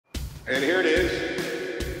And here it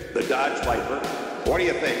is, the Dodge Viper. What do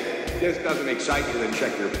you think? If this doesn't excite you, then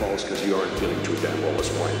check your pulse, because you aren't feeling too damn well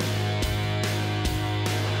this morning.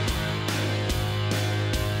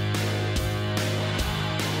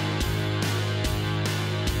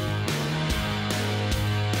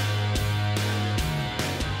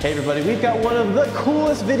 Hey everybody, we've got one of the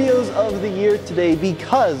coolest videos of the year today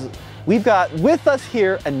because we've got with us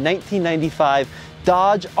here a 1995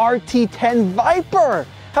 Dodge RT10 Viper.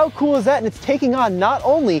 How cool is that? And it's taking on not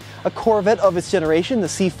only a Corvette of its generation, the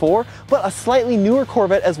C4, but a slightly newer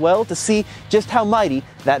Corvette as well to see just how mighty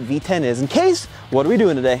that V10 is. In Case, what are we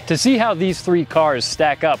doing today? To see how these three cars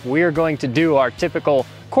stack up, we are going to do our typical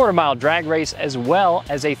quarter-mile drag race as well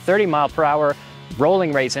as a 30-mile-per-hour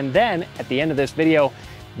rolling race. And then at the end of this video,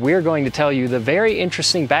 we're going to tell you the very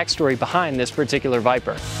interesting backstory behind this particular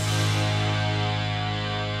Viper.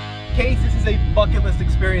 Case, this is a bucket list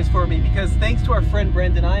experience for me because thanks to our friend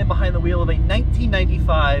Brendan, I am behind the wheel of a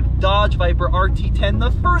 1995 Dodge Viper RT10,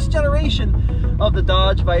 the first generation of the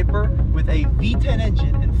Dodge Viper with a V10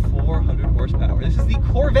 engine and 400 horsepower. This is the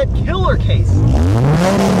Corvette killer, Case.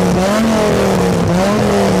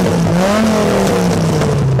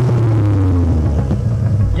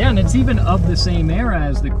 Yeah, and it's even of the same era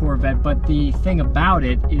as the Corvette, but the thing about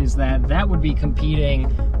it is that that would be competing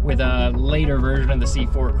with a later version of the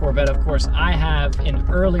C4 Corvette. Of course, I have an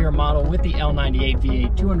earlier model with the L98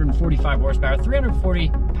 V8, 245 horsepower, 340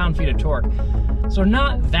 pound-feet of torque. So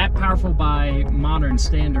not that powerful by modern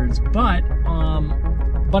standards, but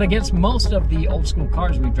against most of the old school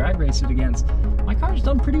cars we've drag raced it against, my car's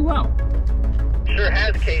done pretty well. Sure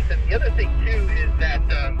has, Case. And the other thing too is that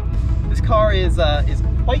this car is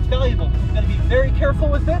quite valuable. We're going to be very careful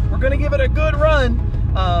with it. We're going to give it a good run,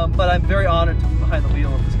 but I'm very honored to be behind the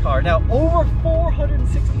wheel of this car. Now, over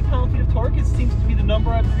 460 pound-feet of torque, it seems to be the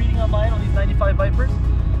number I've been reading online on these 95 Vipers.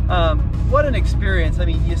 What an experience. I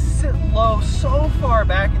mean, you sit low so far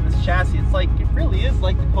back in this chassis. It's like, it really is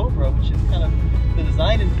like the Cobra, which is kind of the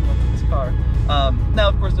design influence of this car. Now,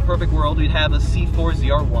 of course, the perfect world, we'd have a C4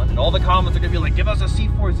 ZR1, and all the comments are going to be like, give us a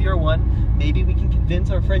C4 ZR1. Maybe we can convince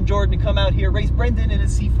our friend Jordan to come out here, race Brendan in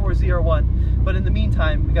his C4 ZR1. But in the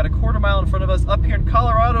meantime, we got a quarter mile in front of us up here in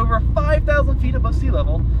Colorado, over 5,000 feet above sea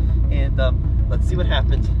level. And let's see what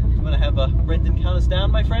happens. You want to have Brendan count us down,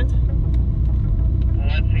 my friend?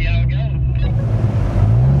 let's see how it goes.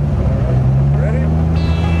 Ready?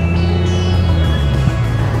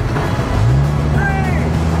 3,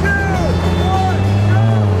 2, 1, go!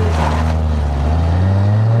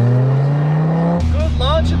 Good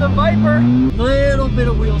launch of the Viper. Little bit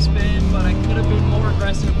of wheel spin, but I could have been more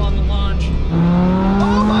aggressive on the launch.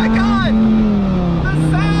 Oh my God! The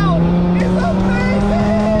sound is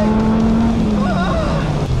amazing!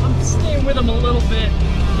 Ah. I'm staying with him a little bit.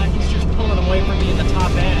 He's just pulling away from me in the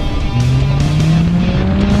top end.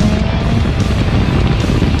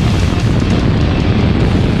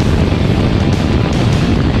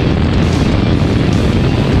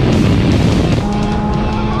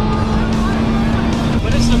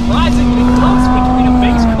 But it's surprisingly close between a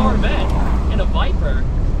base Corvette and a Viper.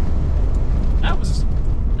 That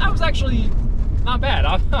was actually not bad.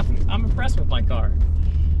 I'm impressed with my car.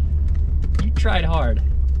 You tried hard.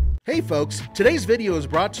 Hey folks, today's video is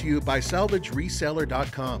brought to you by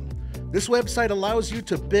SalvageReseller.com. This website allows you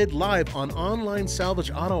to bid live on online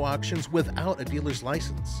salvage auto auctions without a dealer's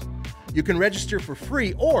license. You can register for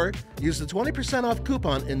free or use the 20% off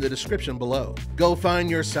coupon in the description below. Go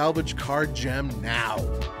find your salvage car gem now.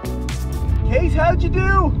 Case, how'd you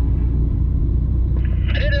do?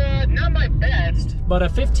 I did not my best. But a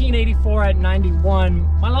 1584 at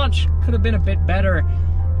 91, my launch could have been a bit better,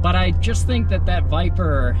 but I just think that that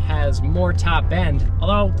Viper has more top end,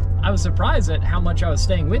 although I was surprised at how much I was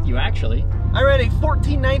staying with you, actually. I ran a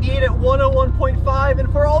 1498 at 101.5,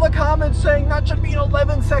 and for all the comments saying that should be an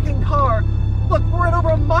 11-second car, look, we're at over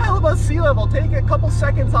a mile above sea level. Take a couple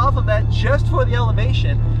seconds off of that just for the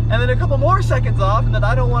elevation, and then a couple more seconds off, and then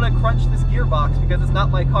I don't want to crunch this gearbox because it's not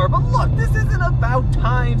my car. But look, this isn't about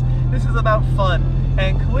times, this is about fun,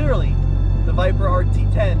 and clearly the Viper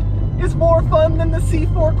RT10 is more fun than the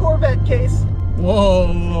C4 Corvette, Case.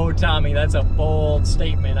 Whoa, Tommy, that's a bold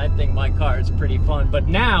statement. I think my car is pretty fun, but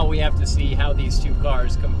now we have to see how these two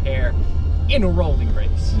cars compare in a rolling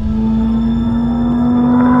race.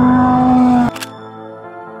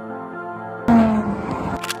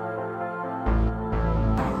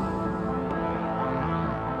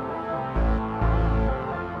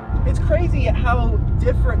 It's crazy how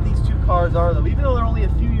different these two cars are, though, even though they're only a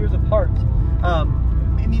few years apart. I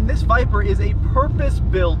mean, this Viper is a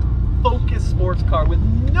purpose-built, focused sports car with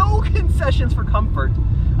no concessions for comfort.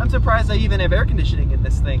 I'm surprised I even have air conditioning in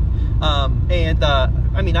this thing. I mean,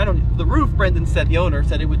 the roof, Brendan said, the owner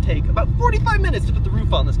said it would take about 45 minutes to put the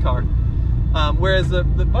roof on this car. Whereas the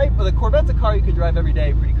Corvette's a car you could drive every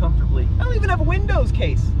day pretty comfortably. I don't even have a Windows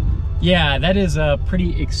case. Yeah, that is a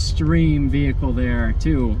pretty extreme vehicle there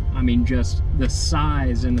too. I mean, just the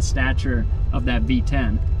size and the stature of that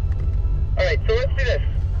V10. All right, so let's do this.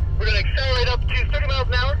 We're going to accelerate up to 30 miles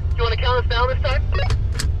an hour. Do you want to count us down this time?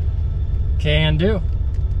 Can do.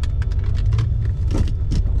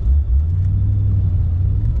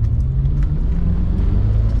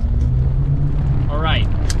 All right,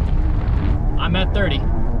 I'm at 30.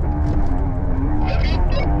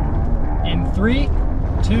 In 3,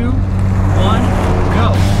 2, 1,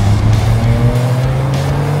 go.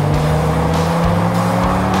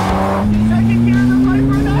 Second gear of the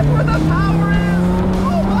Viper, that's where the power is!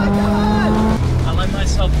 Oh my god! I let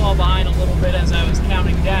myself fall behind a little bit as I was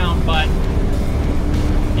counting down, but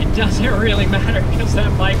it doesn't really matter because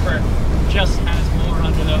that Viper just has more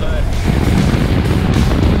under the hood.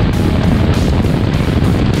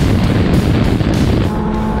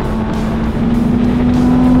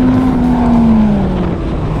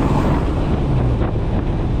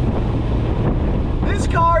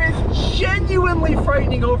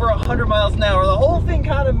 Frightening over 100 miles an hour. The whole thing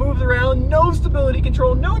kind of moves around, no stability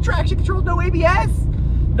control, no traction control, no ABS,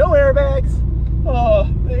 no airbags. Oh,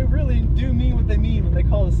 they really do mean what they mean when they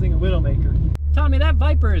call this thing a Widowmaker. Tommy, that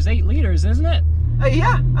Viper is 8 liters, isn't it?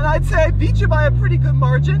 Yeah, and I'd say I beat you by a pretty good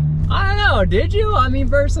margin. I don't know, did you? I mean,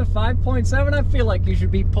 versus 5.7, I feel like you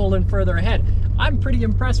should be pulling further ahead. I'm pretty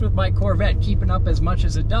impressed with my Corvette keeping up as much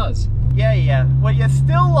as it does. Yeah. Well, you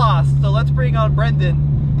still lost, so let's bring on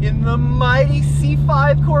Brendan in the mighty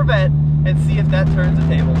C5 Corvette and see if that turns the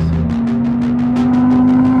tables.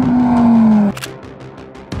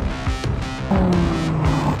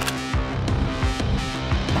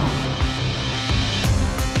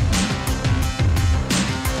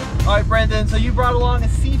 All right, Brendan, so you brought along a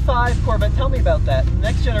C5 Corvette. Tell me about that,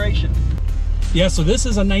 next generation. Yeah, so this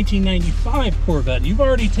is a 1995 Corvette. You've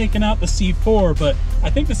already taken out the C4, but I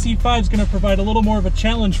think the C5 is going to provide a little more of a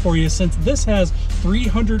challenge for you since this has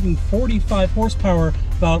 345 horsepower,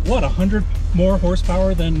 about what, 100 more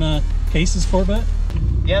horsepower than Case's Corvette?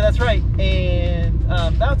 Yeah, that's right. And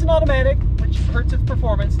that's an automatic, which hurts its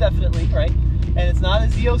performance, definitely, right? And it's not a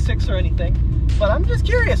Z06 or anything. But I'm just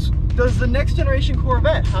curious, does the next generation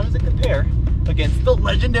Corvette, how does it compare against the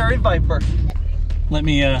legendary Viper? Let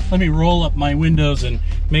me roll up my windows and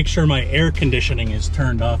make sure my air conditioning is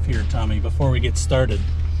turned off here, Tommy, before we get started.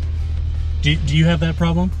 Do you have that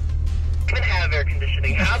problem? I can have air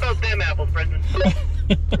conditioning. How about them apples, Brendan?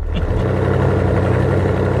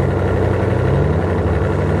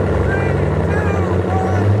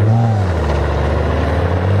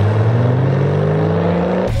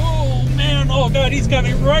 Oh man, oh god, he's got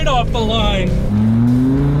me right off the line.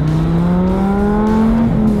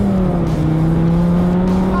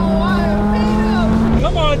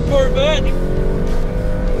 Corvette.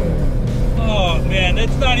 Oh man,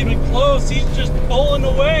 it's not even close. He's just pulling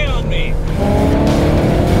away on me.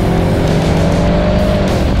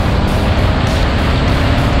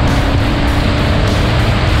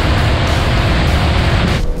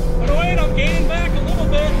 But wait, I'm gaining back a little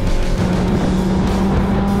bit.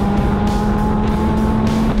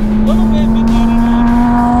 A little bit, but not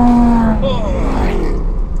enough. Oh.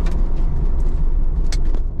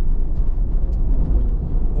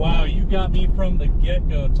 Wow, you got me from the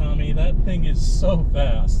get-go, Tommy. That thing is so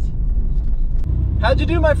fast. How'd you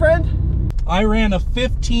do, my friend? I ran a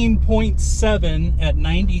 15.7 at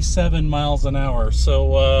 97 miles an hour.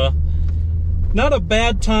 So, not a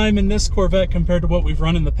bad time in this Corvette compared to what we've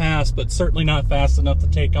run in the past, but certainly not fast enough to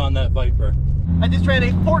take on that Viper. I just ran a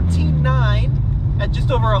 14.9 at just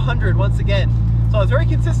over 100 once again. So I was very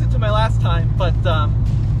consistent to my last time, but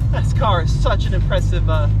this car is such an impressive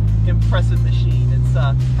machine. It's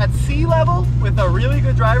at sea level with a really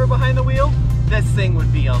good driver behind the wheel, this thing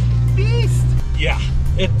would be a beast. Yeah,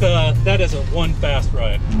 that is a one fast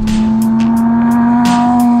ride.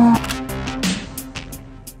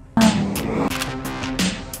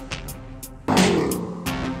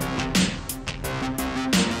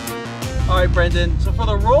 All right, Brendan, so for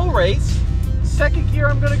the roll race, second gear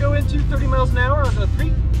I'm gonna go into 30 miles an hour. I'm gonna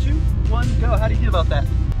 3, 2, 1, go. How do you feel about that?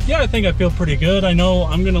 Yeah, I think I feel pretty good. I know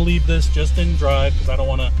I'm going to leave this just in drive because I don't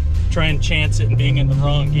want to try and chance it and being in the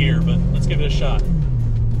wrong gear, but let's give it a shot.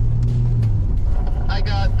 I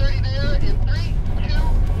got 30 there in 3, 2, 1,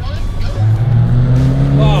 go.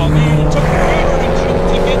 Oh man, it took forever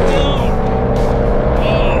to get down.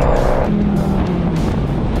 Oh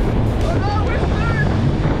no, we're third!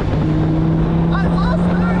 I lost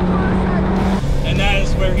third!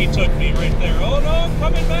 He took me right there. Oh no, I'm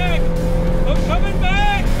coming back! I'm coming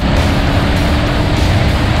back!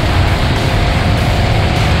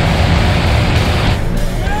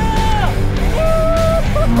 Yeah!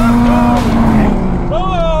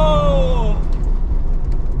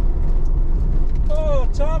 Oh,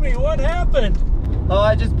 Tommy, what happened? Oh,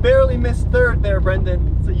 I just barely missed third there,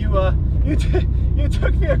 Brendan. So you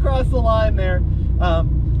took me across the line there.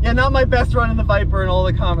 Yeah, not my best run in the Viper, and all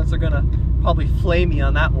the comments are gonna probably flame me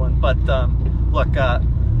on that one. But look,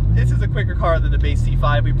 this is a quicker car than the base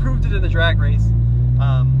C5. We proved it in the drag race.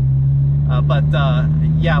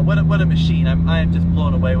 Yeah, what a machine. I'm just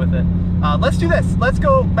blown away with it. Let's do this. Let's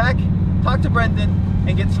go back, talk to Brendan,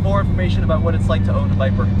 and get some more information about what it's like to own a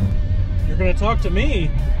Viper. You're gonna talk to me.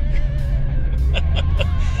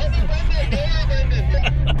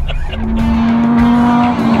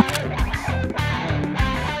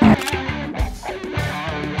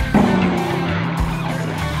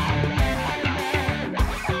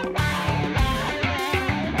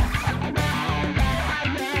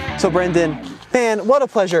 So Brendan, man, what a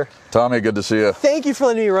pleasure. Tommy, good to see you. Thank you for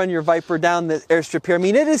letting me run your Viper down the airstrip here. I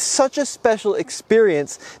mean, it is such a special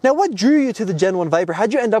experience. Now, what drew you to the Gen 1 Viper?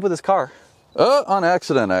 How'd you end up with this car? On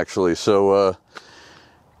accident, actually. So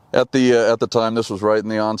at the time, this was right in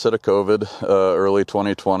the onset of COVID, early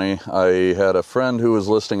 2020. I had a friend who was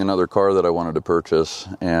listing another car that I wanted to purchase,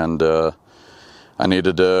 and I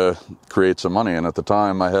needed to create some money. And at the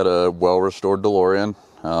time, I had a well-restored DeLorean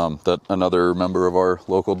that another member of our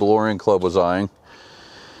local DeLorean club was eyeing.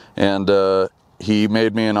 And he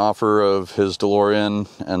made me an offer of his DeLorean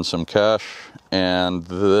and some cash and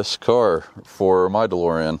this car for my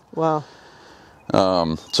DeLorean. Wow.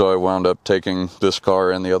 So I wound up taking this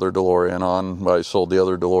car and the other DeLorean on. I sold the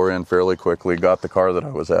other DeLorean fairly quickly, got the car that I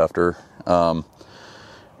was after,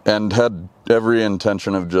 and had every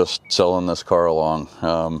intention of just selling this car along.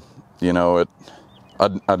 You know,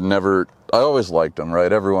 I always liked them,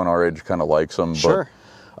 right? Everyone our age kind of likes them, Sure.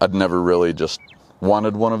 But I'd never really just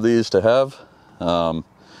wanted one of these to have.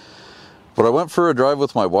 But I went for a drive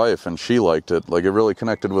with my wife, and she liked it. Like, it really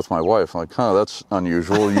connected with my wife. I'm like, huh, that's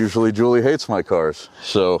unusual. Usually Julie hates my cars.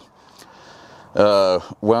 So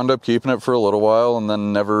wound up keeping it for a little while, and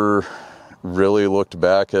then never really looked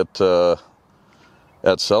back at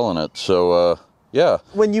selling it. So yeah.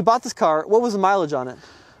 When you bought this car, what was the mileage on it?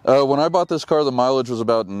 When I bought this car, the mileage was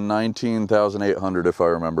about 19,800, if I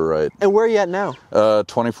remember right. And where are you at now?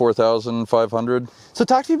 24,500. So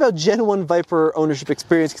talk to me about Gen 1 Viper ownership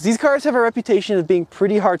experience, because these cars have a reputation of being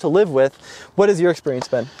pretty hard to live with. What has your experience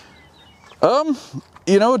been?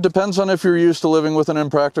 You know, it depends on if you're used to living with an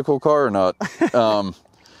impractical car or not. I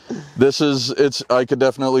could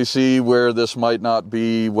definitely see where this might not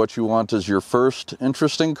be what you want as your first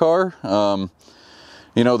interesting car.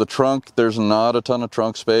 You know, the trunk, there's not a ton of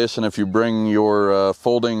trunk space, and if you bring your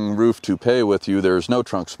folding roof toupee with you, there's no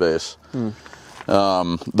trunk space.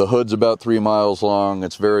 The hood's about 3 miles long,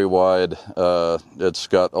 it's very wide, it's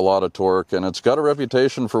got a lot of torque, and it's got a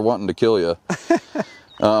reputation for wanting to kill you.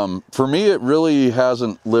 For me, it really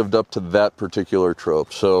hasn't lived up to that particular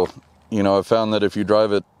trope. So, you know, I found that if you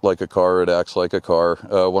drive it like a car, it acts like a car.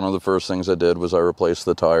 One of the first things I did was I replaced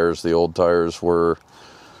the tires. The old tires were,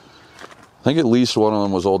 I think at least one of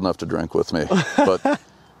them was old enough to drink with me, but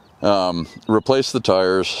replaced the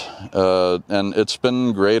tires, and it's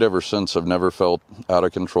been great ever since. I've never felt out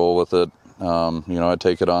of control with it. You know, I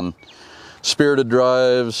take it on spirited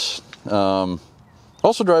drives,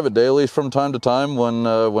 also drive it daily from time to time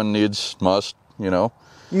when needs must, you know.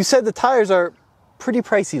 You said the tires are pretty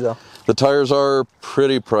pricey though. The tires are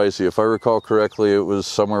pretty pricey. If I recall correctly, it was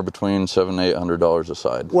somewhere between $700 and $800 a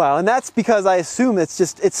side. Wow, and that's because I assume it's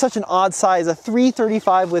such an odd size, a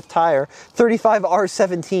 335 width tire, 35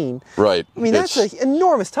 R17. Right. I mean, that's an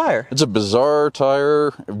enormous tire. It's a bizarre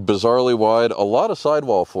tire, bizarrely wide, a lot of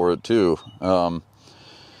sidewall for it too.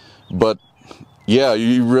 But yeah,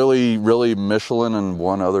 you really, Michelin and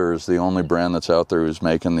one other is the only brand that's out there who's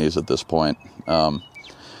making these at this point.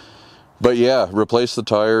 But yeah, replace the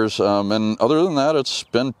tires, and other than that, it's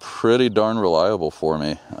been pretty darn reliable for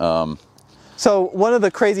me. So one of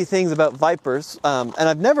the crazy things about Vipers, and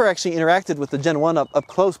I've never actually interacted with the Gen 1 up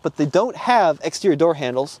close, but they don't have exterior door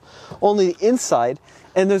handles, only the inside,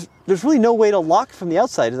 and there's really no way to lock it from the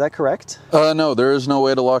outside, is that correct? No, there is no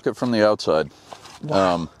way to lock it from the outside.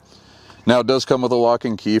 Wow. Now, it does come with a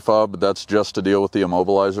locking key fob, but that's just to deal with the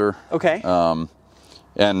immobilizer. Okay.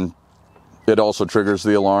 And it also triggers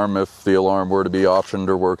the alarm if the alarm were to be optioned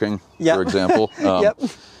or working, for example. Yep.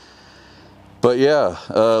 But yeah,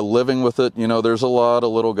 living with it, you know, there's a lot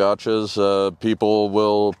of little gotchas.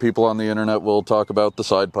 People on the internet will talk about the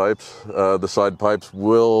side pipes. The side pipes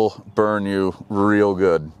will burn you real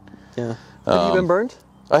good. Yeah. Have you been burned?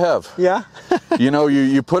 I have. Yeah. You know,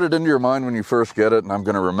 you put it into your mind when you first get it, and I'm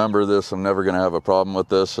going to remember this. I'm never going to have a problem with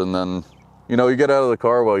this. And then, you know, you get out of the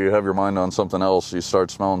car while you have your mind on something else. You start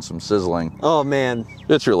smelling some sizzling. Oh man.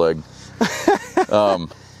 It's your leg.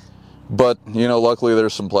 But, you know, luckily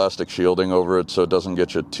there's some plastic shielding over it, so it doesn't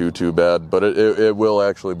get you too bad. But it will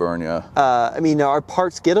actually burn you. I mean, are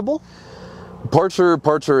parts gettable? Parts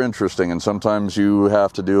are interesting, and sometimes you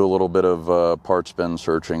have to do a little bit of parts bin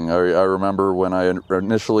searching. I remember when I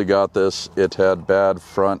initially got this, it had bad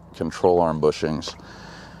front control arm bushings,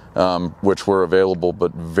 which were available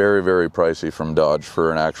but very, very pricey from Dodge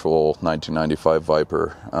for an actual 1995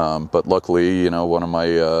 Viper. But luckily, you know, one of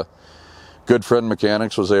my good friend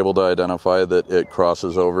mechanics was able to identify that it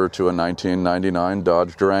crosses over to a 1999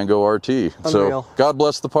 Dodge Durango RT. Unreal. So God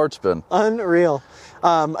bless the parts bin. Unreal.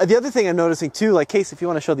 The other thing I'm noticing too, like Case, if you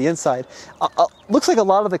want to show the inside, looks like a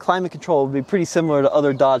lot of the climate control would be pretty similar to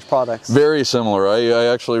other Dodge products. Very similar. I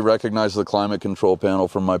actually recognized the climate control panel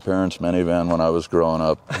from my parents' minivan when I was growing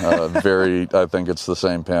up. I think it's the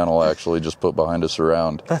same panel actually, just put behind a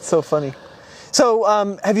surround. That's so funny. So,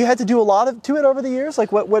 have you had to do a lot to it over the years?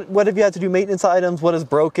 Like, what have you had to do maintenance items? What is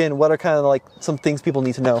broken? What are kind of like some things people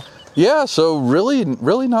need to know? Yeah, so really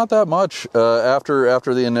not that much.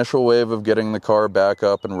 After the initial wave of getting the car back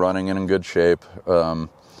up and running and in good shape,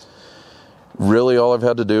 really all I've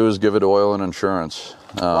had to do is give it oil and insurance.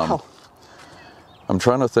 Wow. I'm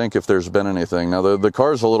trying to think if there's been anything. Now, the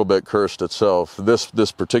car's a little bit cursed itself.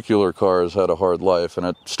 This particular car has had a hard life, and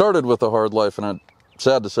it started with a hard life, and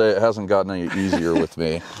sad to say, it hasn't gotten any easier with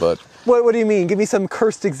me, but... What do you mean? Give me some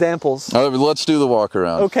cursed examples. Let's do the walk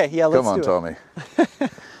around. Okay, yeah, let's do it. Come on, Tommy.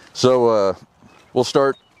 So, we'll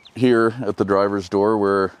start here at the driver's door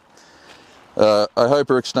where I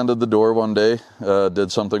hyperextended the door one day,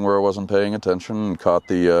 did something where I wasn't paying attention and caught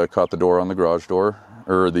the door on the garage door,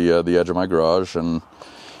 or the edge of my garage, and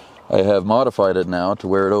I have modified it now to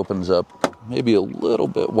where it opens up maybe a little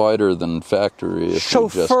bit wider than factory if you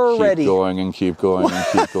just keep going and keep going and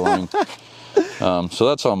keep going. So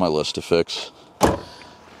that's on my list to fix.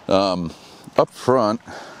 Up front,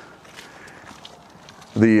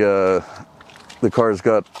 the car's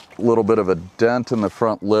got a little bit of a dent in the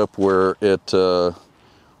front lip where it,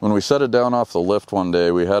 when we set it down off the lift one day,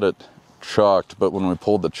 we had it chalked, but when we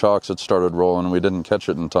pulled the chocks, it started rolling and we didn't catch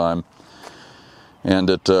it in time. And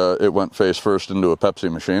it went face first into a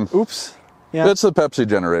Pepsi machine. Oops. Yeah. It's the Pepsi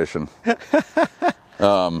generation.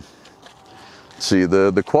 See,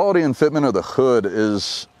 the quality and fitment of the hood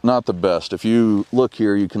is not the best. If you look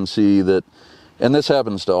here, you can see that, and this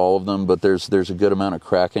happens to all of them, but there's a good amount of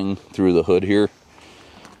cracking through the hood here.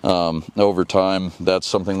 Over time, that's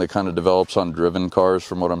something that kind of develops on driven cars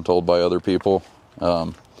from what I'm told by other people.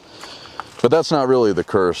 But that's not really the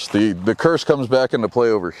curse. The curse comes back into play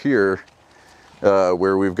over here,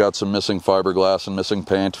 where we've got some missing fiberglass and missing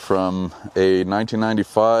paint from a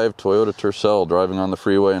 1995 Toyota Tercel driving on the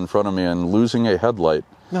freeway in front of me and losing a headlight.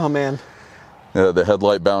 Oh, man. The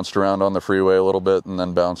headlight bounced around on the freeway a little bit and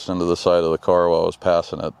then bounced into the side of the car while I was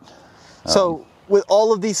passing it. So, with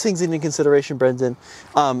all of these things into consideration, Brendan,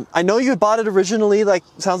 I know you had bought it originally, like,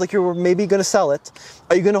 sounds like you were maybe going to sell it.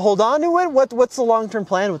 Are you going to hold on to it? What's the long-term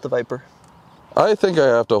plan with the Viper? I think I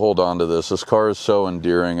have to hold on to this. This car is so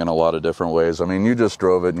endearing in a lot of different ways. I mean, you just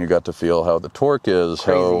drove it and you got to feel how the torque is,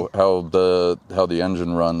 how the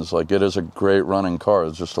engine runs. Like, it is a great running car.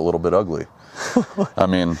 It's just a little bit ugly. I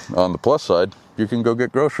mean, on the plus side, you can go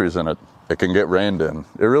get groceries in it. It can get rained in.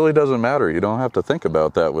 It really doesn't matter. You don't have to think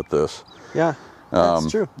about that with this. Yeah, that's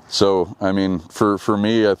true. So, I mean, for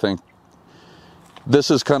me, I think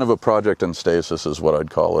this is kind of a project in stasis is what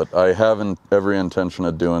I'd call it. I have every intention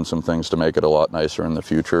of doing some things to make it a lot nicer in the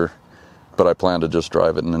future, but I plan to just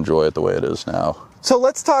drive it and enjoy it the way it is now. So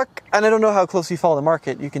let's talk, and I don't know how close you follow the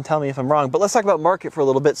market, you can tell me if I'm wrong, but let's talk about market for a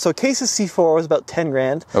little bit. So Case's C4 was about 10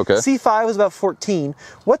 grand. Okay. C5 was about 14.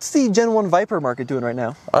 What's the Gen 1 Viper market doing right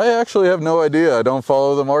now? I actually have no idea. I don't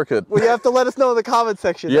follow the market. Well, you have to let us know in the comment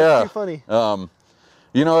section. Yeah. That's pretty funny.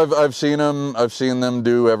 You know, I've seen them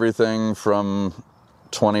do everything from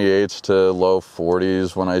 28s to low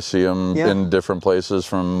 40s when I see them in different places,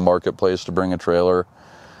 from Marketplace to Bring a Trailer.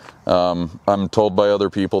 I'm told by other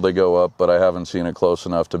people they go up, but I haven't seen it close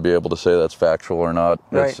enough to be able to say that's factual or not.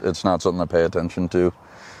 Right. It's not something I pay attention to.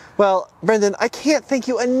 Well, Brendan, I can't thank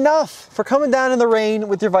you enough for coming down in the rain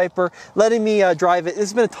with your Viper, letting me drive it. This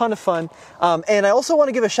has been a ton of fun. And I also want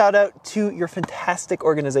to give a shout out to your fantastic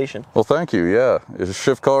organization. Well, thank you. Yeah, it's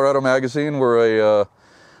Shift Colorado Magazine. We're a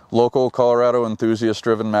local Colorado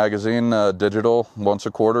enthusiast-driven magazine, digital once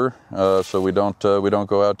a quarter. So we don't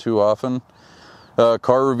go out too often.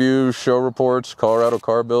 Car reviews, show reports, Colorado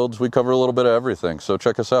car builds. We cover a little bit of everything. So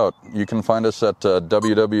check us out. You can find us at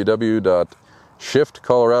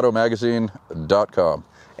www.shiftcoloradomagazine.com.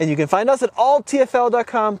 And you can find us at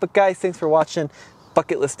alltfl.com. But guys, thanks for watching.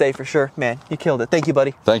 Bucket list day for sure. Man, you killed it. Thank you,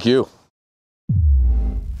 buddy. Thank you.